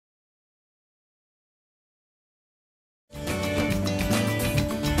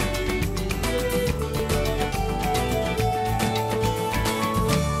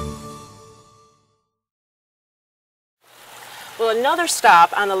Well, another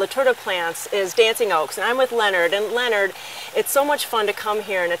stop on the Laturda plants is Dancing Oaks, and I'm with Leonard. And Leonard, it's so much fun to come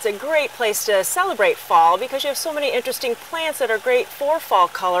here, and it's a great place to celebrate fall because you have so many interesting plants that are great for fall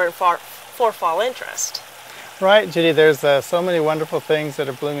color and for fall interest. Right, Judy, there's so many wonderful things that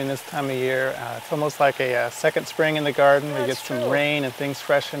are blooming this time of year. It's almost like a second spring in the garden. We get some rain and things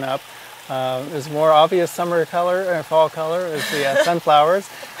freshen up. There's more obvious summer color, fall color, is the sunflowers.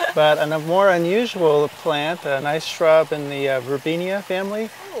 But a more unusual plant, a nice shrub in the Verbena family,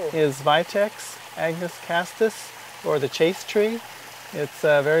 is Vitex agnus castus, or the chase tree. It's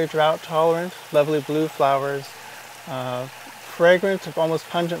very drought tolerant, lovely blue flowers, fragrant, almost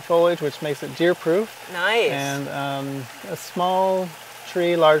pungent foliage, which makes it deer-proof. Nice. And a small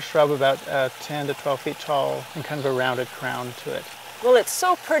tree, large shrub, about 10 to 12 feet tall, and kind of a rounded crown to it. Well, it's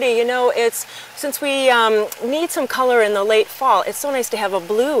so pretty. You know, since we need some color in the late fall, it's so nice to have a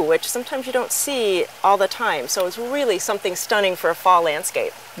blue, which sometimes you don't see all the time. So it's really something stunning for a fall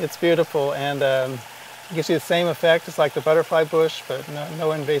landscape. It's beautiful, and it gives you the same effect as like the butterfly bush, but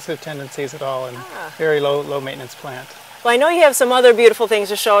no invasive tendencies at all, and very low maintenance plant. Well, I know you have some other beautiful things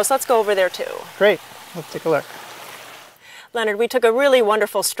to show us. Let's go over there too. Great. Let's take a look. Leonard, we took a really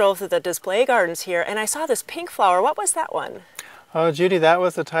wonderful stroll through the display gardens here, and I saw this pink flower. What was that one? Oh, Judy, that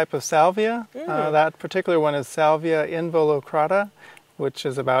was a type of salvia. That particular one is Salvia involucrata, which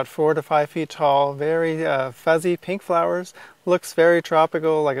is about 4 to 5 feet tall, very fuzzy pink flowers. Looks very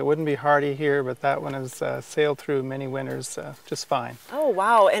tropical, like it wouldn't be hardy here, but that one has sailed through many winters just fine. Oh,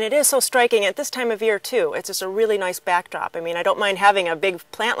 wow, and it is so striking at this time of year, too. It's just a really nice backdrop. I mean, I don't mind having a big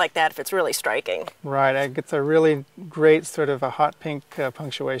plant like that if it's really striking. Right, it gets a really great sort of a hot pink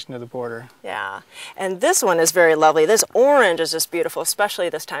punctuation to the border. Yeah, and this one is very lovely. This orange is just beautiful, especially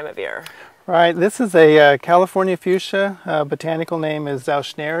this time of year. Right, this is a California fuchsia. Botanical name is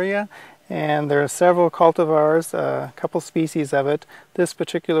Zauschneria, and there are several cultivars, a couple species of it. This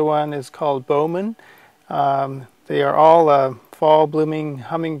particular one is called Bowman. They are all fall blooming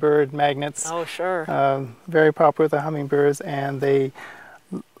hummingbird magnets. Oh, sure. Very popular with the hummingbirds, and they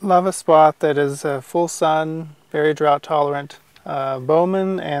love a spot that is full sun, very drought tolerant.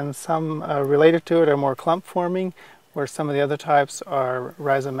 Bowman and some related to it are more clump forming, where some of the other types are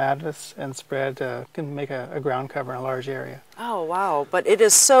rhizomatous and spread, can make a ground cover in a large area. Oh, wow, but it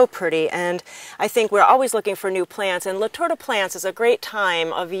is so pretty, and I think we're always looking for new plants, and Laturda Plants is a great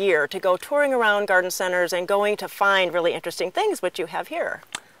time of year to go touring around garden centers and going to find really interesting things, which you have here.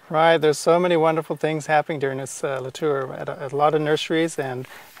 Right, there's so many wonderful things happening during this Laturda at a lot of nurseries, and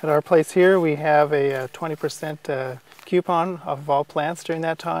at our place here we have a 20% coupon off of all plants during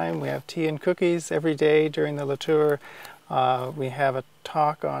that time. We have tea and cookies every day during the Laturda. We have a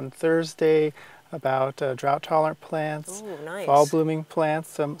talk on Thursday about drought-tolerant plants, fall blooming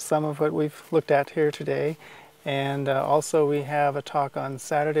plants, some of what we've looked at here today. And also we have a talk on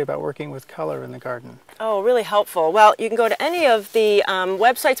Saturday about working with color in the garden. Oh, really helpful. Well, you can go to any of the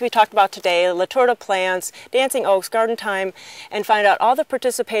websites we talked about today, Laturda Plants, Dancing Oaks, Garden Time, and find out all the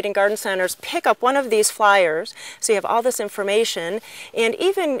participating garden centers. Pick up one of these flyers so you have all this information. And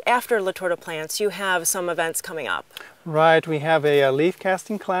even after Laturda Plants, you have some events coming up. Right. We have a leaf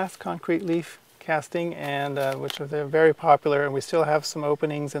casting class, concrete leaf casting, and which are very popular, and we still have some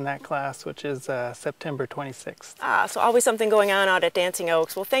openings in that class, which is September 26th. Ah, so always something going on out at Dancing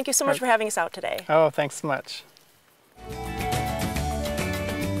Oaks. Well, thank you so much for having us out today. Oh, thanks so much.